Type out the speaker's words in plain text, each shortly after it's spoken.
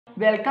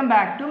Welcome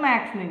back to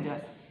Max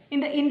Ninjas. In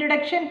the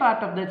introduction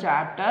part of the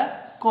chapter,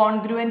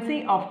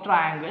 Congruency of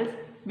Triangles,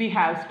 we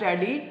have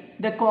studied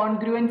the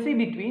congruency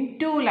between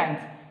two lines.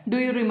 Do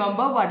you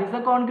remember what is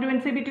the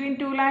congruency between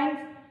two lines?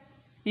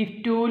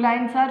 If two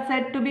lines are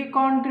said to be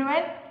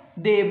congruent,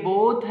 they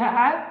both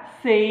have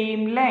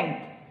same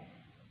length.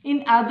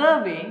 In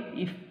other way,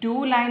 if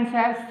two lines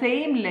have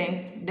same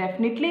length,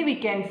 definitely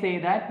we can say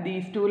that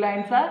these two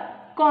lines are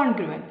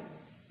congruent.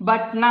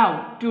 But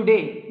now,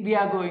 today, we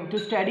are going to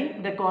study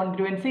the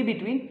congruency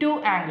between two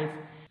angles.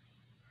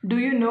 Do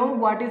you know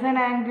what is an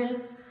angle?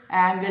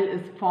 Angle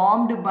is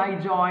formed by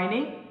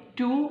joining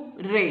two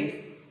rays.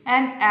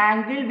 An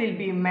angle will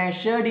be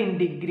measured in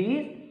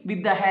degrees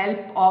with the help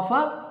of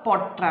a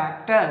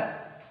protractor.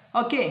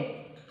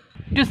 Okay.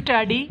 To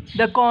study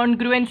the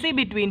congruency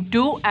between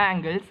two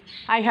angles,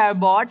 I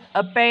have bought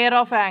a pair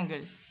of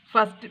angles.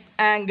 First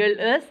angle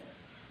is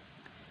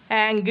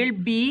angle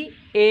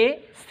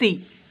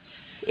BAC.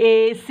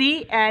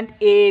 AC and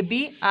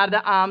AB are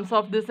the arms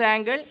of this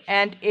angle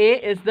and A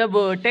is the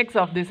vertex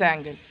of this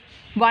angle.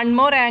 One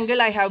more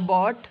angle I have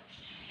bought.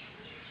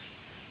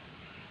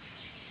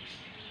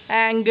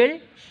 Angle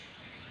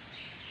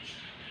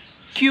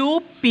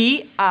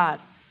QPR.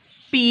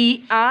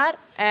 PR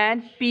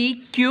and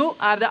PQ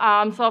are the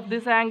arms of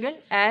this angle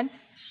and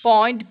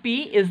point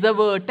P is the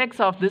vertex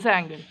of this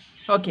angle.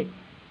 Okay.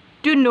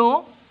 To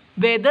know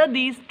whether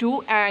these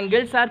two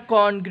angles are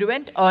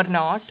congruent or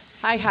not,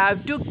 I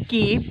have to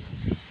keep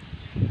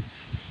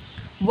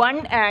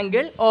one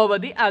angle over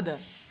the other.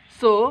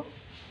 So,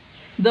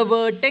 the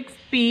vertex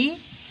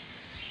P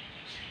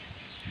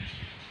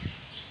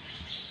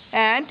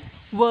and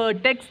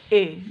vertex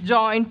A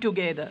join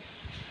together.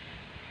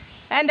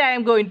 And I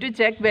am going to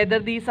check whether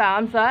these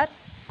arms are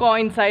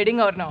coinciding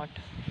or not.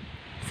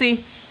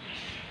 See,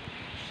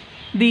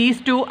 these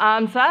two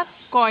arms are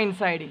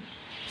coinciding.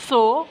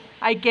 So,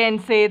 I can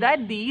say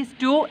that these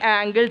two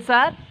angles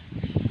are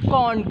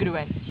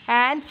congruent.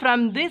 And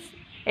from this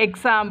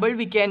example,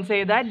 we can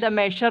say that the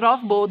measure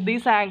of both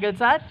these angles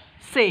are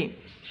same.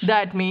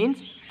 That means,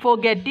 for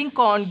getting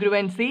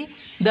congruency,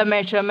 the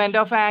measurement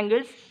of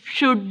angles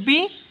should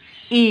be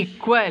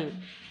equal.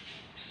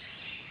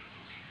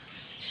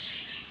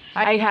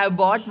 I have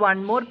bought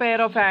one more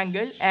pair of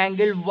angle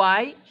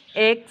YXZ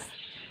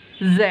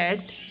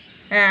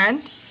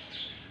and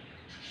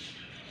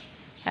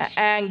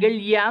angle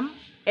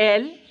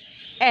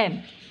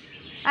MLN.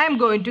 I am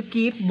going to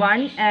keep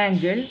one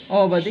angle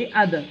over the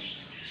other.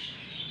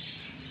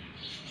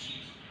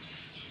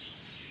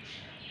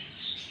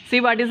 See,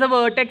 what is the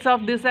vertex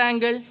of this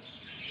angle?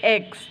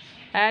 X.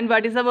 And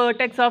what is the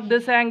vertex of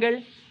this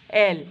angle?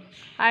 L.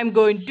 I am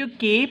going to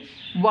keep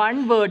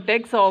one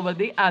vertex over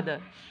the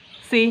other.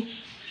 See.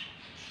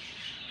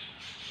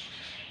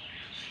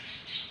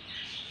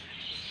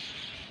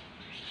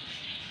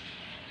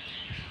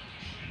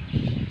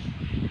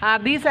 Are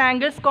these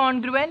angles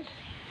congruent?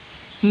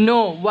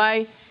 No.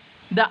 Why?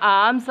 The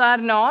arms are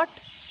not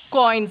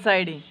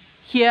coinciding.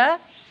 Here,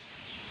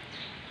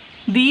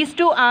 these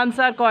two arms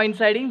are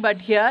coinciding, but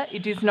here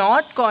it is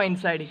not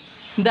coinciding.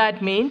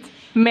 That means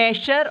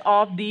measure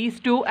of these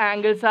two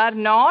angles are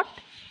not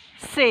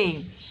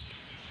same.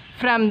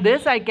 From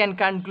this, I can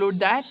conclude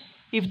that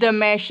if the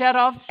measure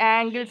of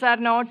angles are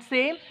not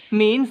same,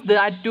 means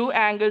that two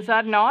angles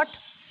are not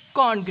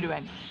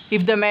congruent.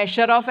 If the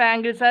measure of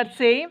angles are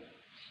same,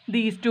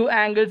 these two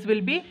angles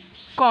will be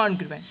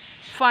congruent.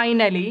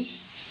 Finally,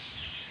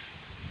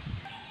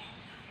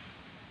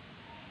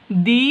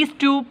 these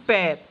two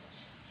pair.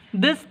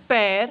 This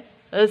pair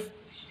is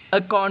a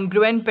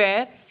congruent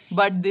pair,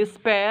 but this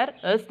pair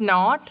is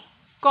not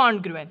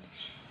congruent.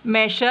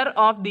 Measure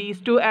of these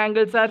two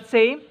angles are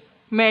same.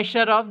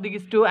 Measure of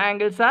these two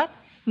angles are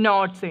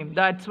not same.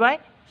 That's why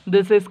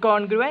this is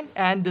congruent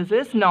and this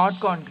is not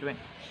congruent.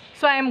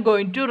 So I am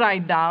going to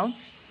write down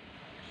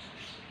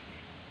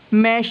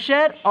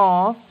measure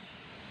of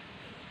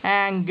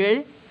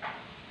angle.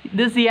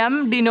 This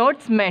M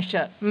denotes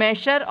measure.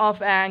 Measure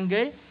of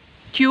angle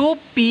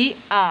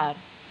QPR.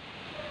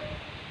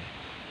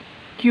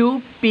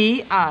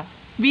 QPR.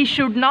 We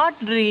should not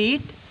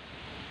read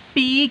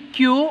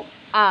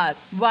PQR.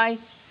 Why?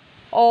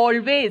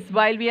 Always,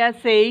 while we are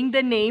saying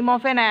the name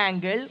of an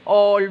angle,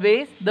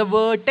 always the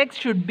vertex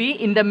should be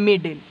in the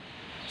middle.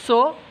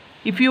 So,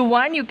 if you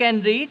want, you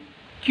can read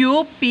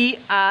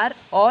QPR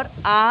or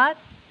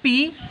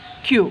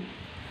RPQ.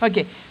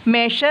 Okay,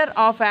 measure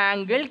of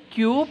angle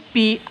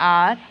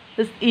QPR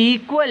is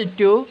equal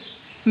to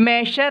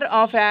measure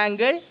of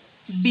angle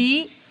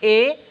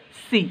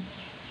BAC.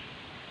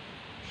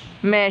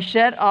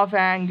 Measure of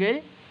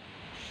angle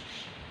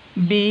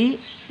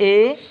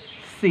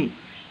BAC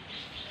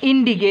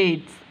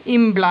indicates,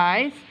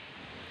 implies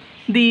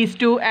these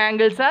two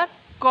angles are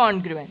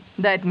congruent.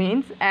 That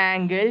means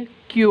angle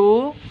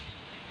QPR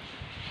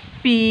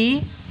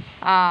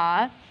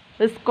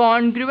is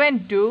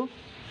congruent to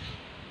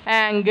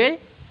angle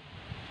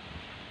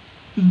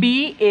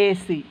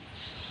BAC.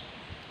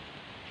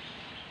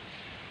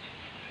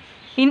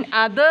 In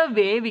other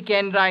way, we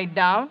can write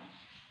down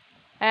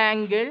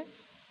angle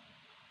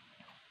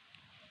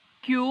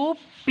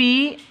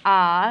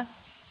QPR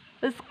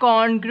is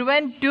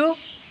congruent to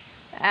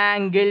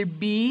angle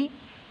BAC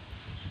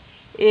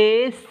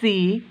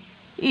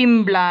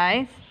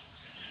implies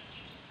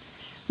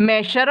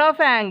measure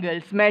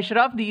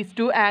of these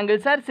two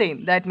angles are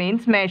same. That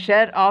means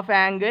measure of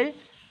angle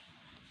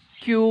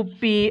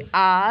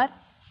QPR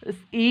is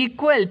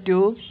equal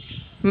to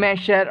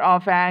measure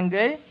of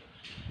angle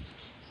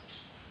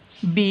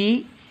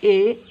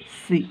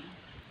BAC.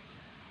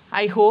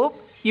 I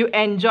hope you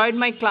enjoyed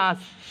my class.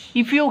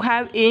 If you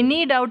have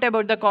any doubt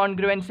about the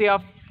congruency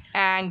of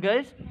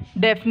angles,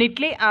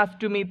 definitely ask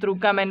to me through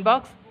comment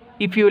box.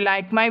 If you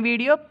like my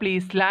video,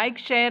 please like,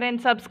 share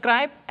and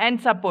subscribe and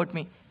support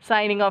me.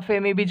 Signing off,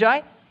 Femy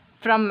Bijoy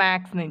from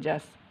Max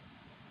Ninjas.